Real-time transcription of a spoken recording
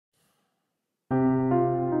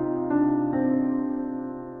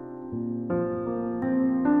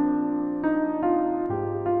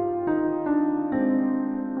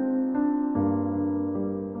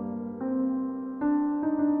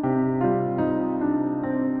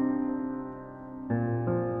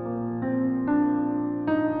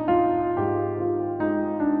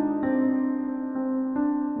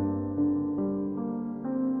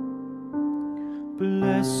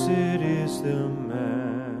Blessed is the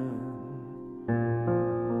man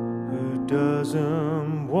who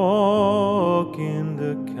doesn't walk in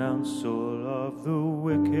the counsel of the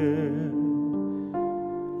wicked,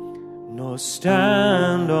 nor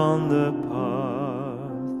stand on the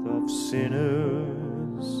path of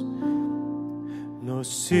sinners, nor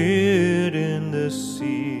sit in the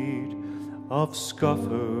seat of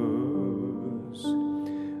scoffers,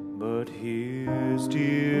 but his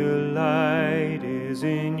delight is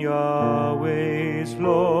in Yahweh's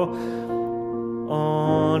law.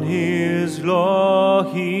 On his law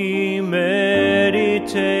he meditates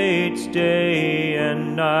day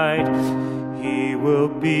and night. He will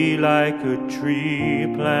be like a tree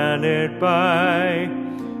planted by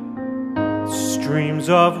streams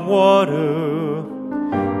of water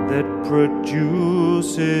that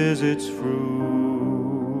produces its fruit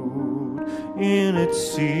in its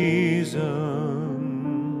season,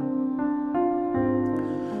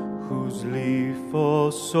 whose leaf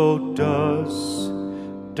also does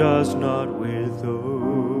not wither.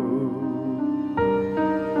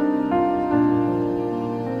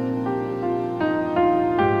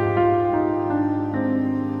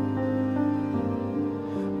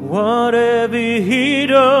 Whatever he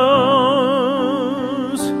does,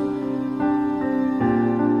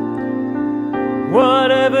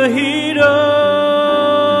 whatever he does,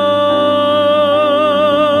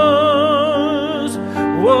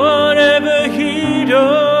 whatever he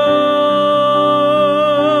does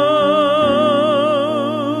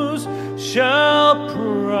shall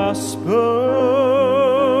prosper.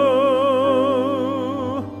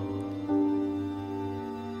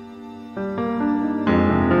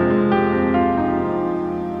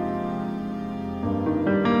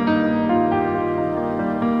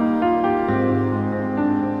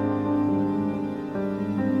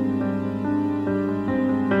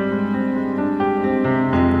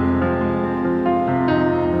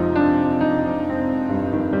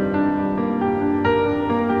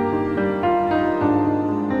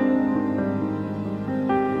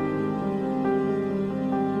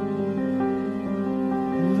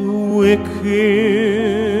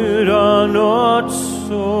 Wicked are not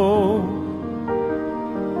so,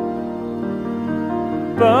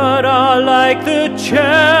 but are like the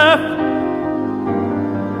chaff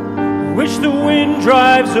which the wind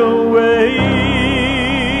drives away.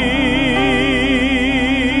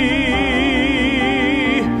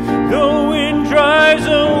 The wind drives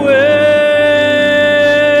away.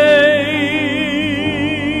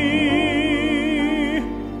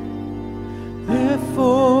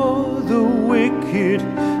 Therefore the wicked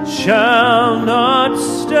shall not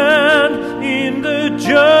stand in the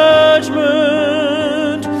judgment,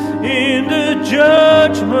 in the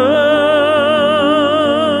judgment.